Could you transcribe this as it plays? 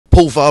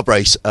Paul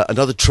Farbrace,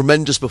 another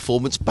tremendous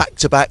performance,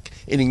 back-to-back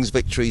innings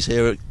victories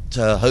here at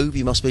Hove.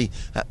 You must be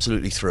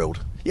absolutely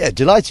thrilled. Yeah,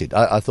 delighted.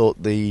 I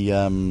thought the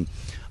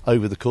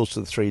over the course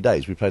of the 3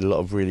 days we played a lot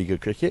of really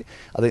good cricket.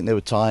 I think there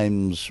were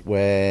times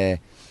where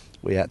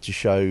we had to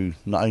show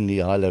not only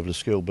a high level of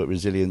skill but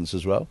resilience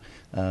as well.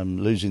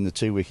 Losing the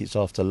 2 wickets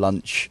after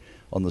lunch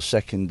on the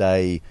second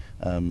day,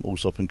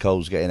 Allsop and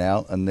Coles getting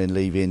out, and then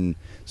leaving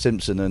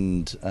Simpson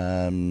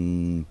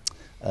and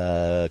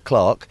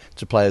Clark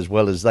to play as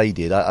well as they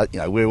did.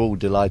 We're all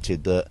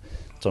delighted that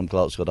Tom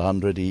Clark's got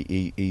 100.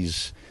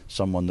 He's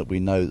someone that we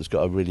know that's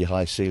got a really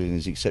high ceiling.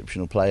 He's an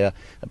exceptional player,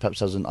 and perhaps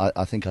hasn't.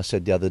 I think I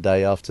said the other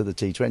day after the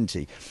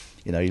T20,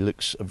 he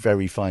looks a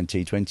very fine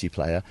T20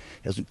 player.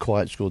 He hasn't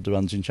quite scored the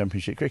runs in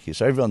Championship cricket,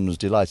 so everyone was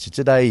delighted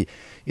today.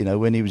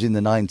 When he was in the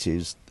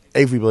 90s.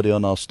 Everybody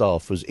on our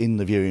staff was in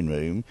the viewing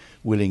room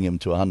willing him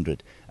to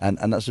 100, and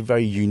that's a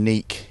very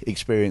unique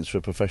experience for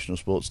a professional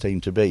sports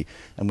team to be.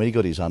 And when he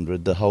got his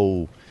 100, the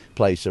whole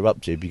place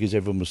erupted because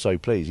everyone was so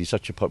pleased. He's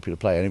such a popular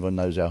player, and everyone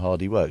knows how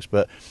hard he works.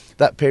 But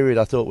that period,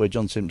 I thought, where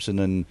John Simpson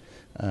and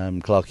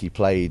Clarkey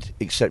played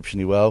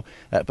exceptionally well,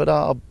 but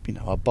our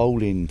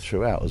bowling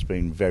throughout has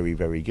been very,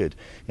 very good.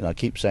 I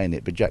keep saying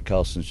it, but Jack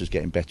Carson's just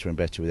getting better and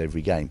better with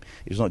every game.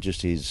 It's not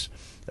just his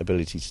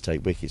ability to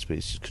take wickets, but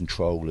his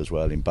control as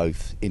well in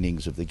both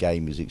innings of the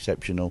game is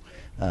exceptional.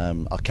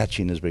 Our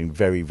catching has been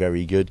very,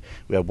 very good.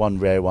 We had one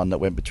rare one that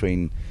went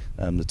between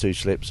the 2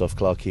 slips off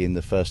Clarkey in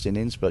the first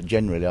innings, but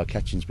generally our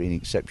catching's been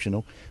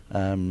exceptional.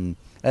 And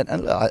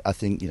I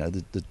think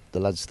the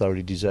lads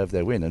thoroughly deserve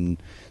their win. And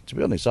to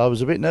be honest, I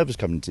was a bit nervous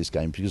coming into this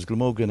game because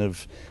Glamorgan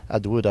have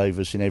had the wood over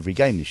us in every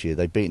game this year.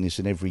 They've beaten us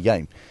in every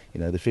game.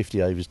 The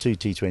 50 overs, 2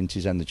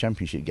 T20s, and the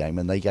Championship game,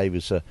 and they gave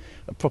us a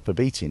proper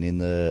beating in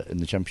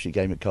the Championship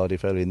game at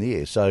Cardiff early in the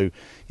year. So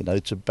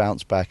to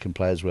bounce back and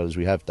play as well as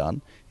we have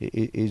done,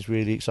 it is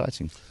really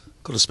exciting.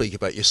 Got to speak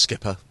about your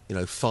skipper.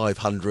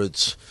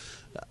 500s,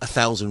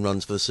 1,000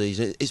 runs for the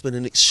season. It's been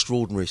an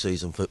extraordinary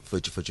season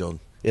for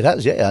John. It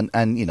has, yeah,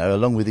 and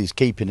along with his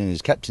keeping and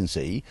his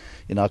captaincy,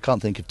 I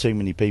can't think of too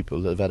many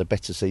people that have had a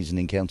better season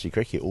in county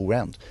cricket all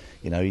round.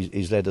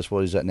 He's led us,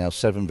 what is that now,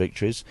 7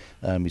 victories.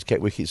 He's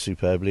kept wickets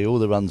superbly, all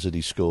the runs that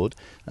he's scored.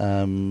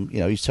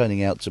 He's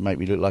turning out to make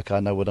me look like I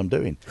know what I'm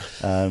doing,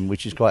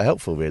 which is quite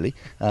helpful, really.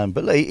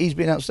 But he's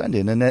been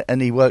outstanding,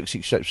 and he works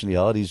exceptionally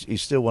hard.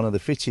 He's still one of the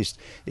fittest,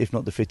 if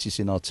not the fittest,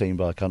 in our team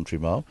by a country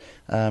mile.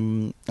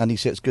 And he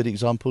sets good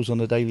examples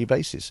on a daily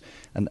basis,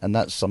 and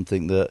that's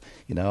something that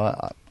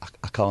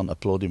I can't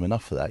applaud him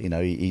enough for that.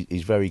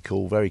 He's very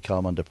cool, very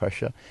calm under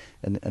pressure,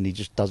 and he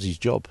just does his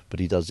job, but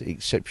he does it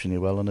exceptionally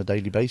well on a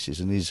daily basis.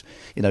 And he's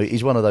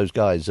one of those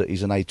guys that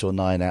he's an 8 or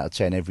 9 out of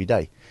 10 every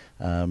day.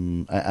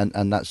 And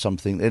that's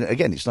something. And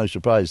again, it's no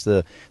surprise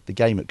the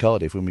game at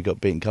Cardiff when we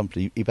got beaten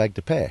comfortably, he bagged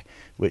a pair,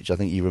 which I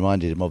think you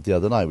reminded him of the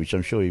other night, which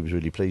I'm sure he was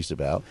really pleased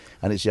about.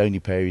 And it's the only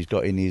pair he's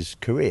got in his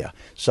career.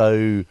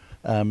 So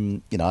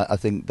I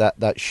think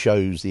that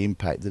shows the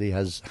impact that he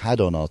has had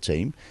on our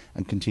team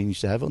and continues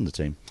to have on the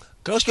team.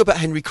 Can I ask you about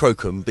Henry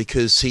Crocombe,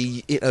 because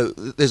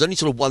there's only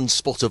sort of one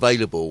spot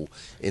available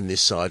in this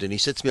side, and he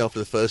said to me after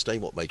the first day,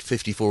 made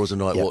 54 as a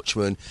night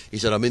watchman. He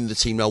said, I'm in the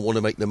team now, I want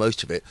to make the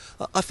most of it.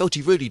 I felt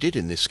he really did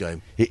in this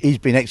game. He's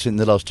been excellent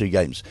in the last 2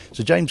 games.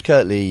 So James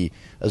Kirtley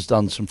has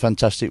done some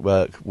fantastic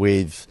work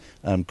with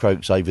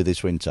Croaks over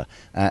this winter,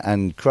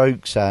 and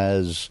Croaks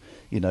has...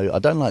 I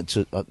don't like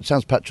to... It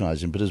sounds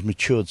patronising, but has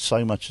matured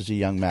so much as a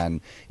young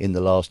man in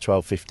the last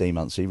 12, 15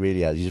 months. He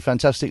really has. He's a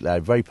fantastic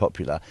lad, very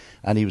popular,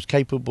 and he was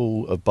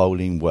capable of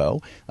bowling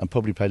well and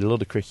probably played a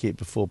lot of cricket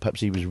before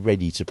perhaps he was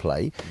ready to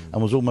play,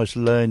 and was almost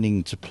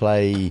learning to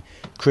play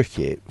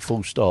cricket,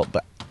 full stop,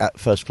 but at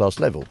first-class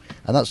level.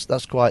 And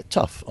that's quite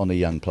tough on a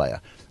young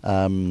player.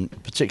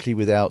 Particularly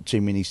without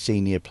too many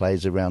senior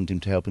players around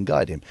him to help and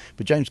guide him.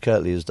 But James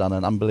Kirtley has done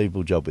an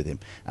unbelievable job with him.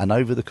 And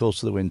over the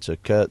course of the winter,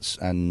 Kurtz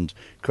and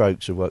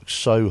Croaks have worked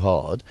so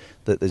hard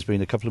that there's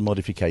been a couple of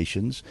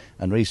modifications.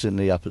 And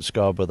recently up at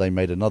Scarborough, they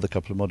made another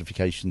couple of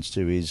modifications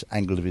to his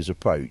angle of his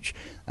approach.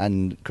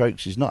 And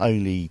Croaks is not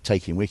only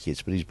taking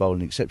wickets, but he's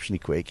bowling exceptionally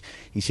quick.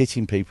 He's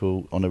hitting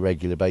people on a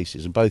regular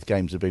basis. And both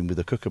games have been with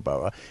the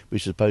Kookaburra,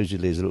 which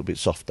supposedly is a little bit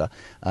softer.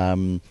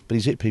 But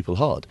he's hit people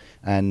hard.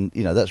 And,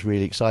 that's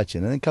really exciting.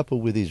 And then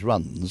coupled with his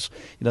runs,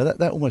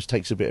 that almost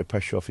takes a bit of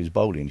pressure off his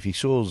bowling. If he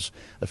scores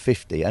a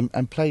 50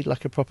 and played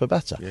like a proper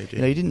batter,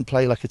 yeah, he didn't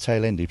play like a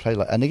tail end. He played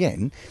like, and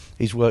again,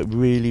 he's worked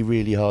really,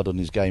 really hard on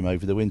his game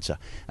over the winter.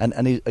 And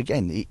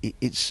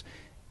it's.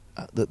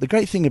 The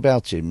great thing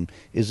about him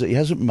is that he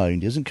hasn't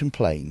moaned, he hasn't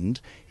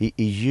complained.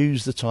 He's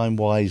used the time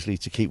wisely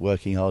to keep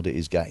working hard at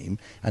his game,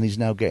 and he's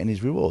now getting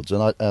his rewards.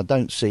 And I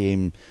don't see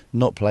him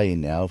not playing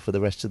now for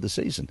the rest of the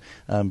season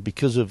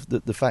because of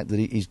the fact that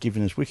he's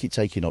given us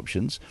wicket-taking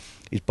options.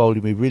 He's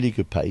bowling with really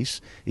good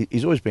pace.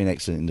 He's always been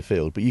excellent in the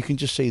field, but you can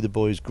just see the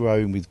boys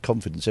growing with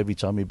confidence every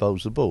time he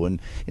bowls the ball.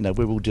 And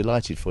we're all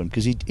delighted for him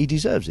because he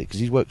deserves it, because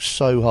he's worked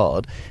so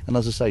hard. And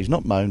as I say, he's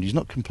not moaned, he's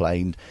not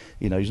complained,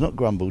 he's not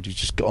grumbled. He's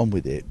just got on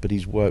with it. But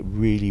he's worked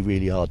really,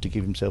 really hard to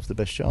give himself the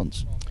best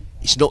chance.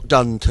 it's not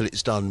done till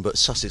it's done, but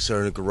Sussex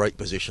are in a great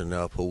position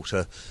now, Paul,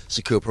 to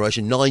secure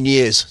promotion. 9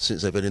 years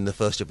since they've been in the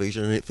First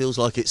Division, and it feels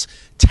like it's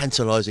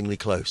tantalisingly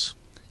close.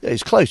 Yeah,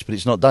 it's close, but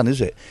it's not done,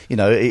 is it? You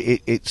know,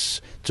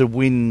 it's to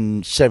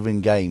win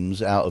 7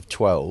 games out of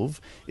 12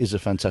 is a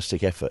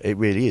fantastic effort. It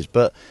really is.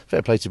 But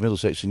fair play to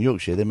Middlesex and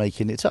Yorkshire, they're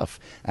making it tough,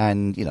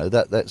 and you know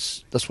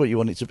that's what you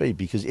want it to be.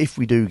 Because if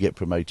we do get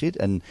promoted,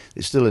 and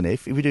it's still an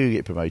if we do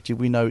get promoted,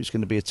 we know it's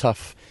going to be a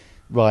tough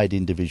ride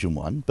in Division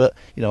 1, but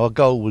you know our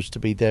goal was to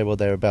be there or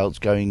thereabouts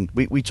going.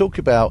 We talk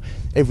about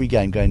every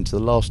game going to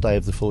the last day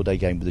of the 4-day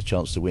game with a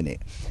chance to win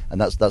it,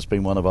 and that's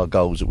been one of our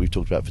goals that we've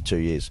talked about for 2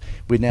 years.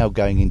 We're now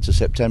going into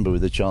September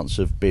with a chance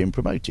of being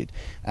promoted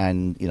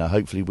and you know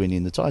hopefully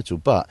winning the title,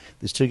 but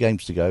there's 2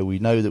 games to go. We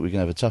know that we're going to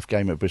have a tough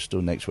game at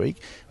Bristol next week,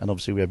 and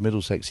obviously we have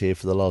Middlesex here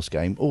for the last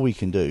game. All we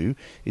can do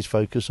is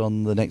focus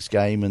on the next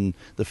game and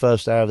the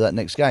first hour of that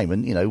next game,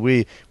 and you know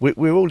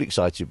we're all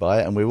excited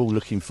by it, and we're all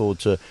looking forward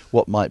to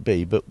what might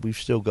be. But we've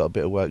still got a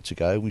bit of work to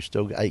go. We've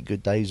still got 8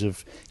 good days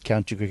of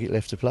county cricket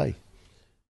left to play.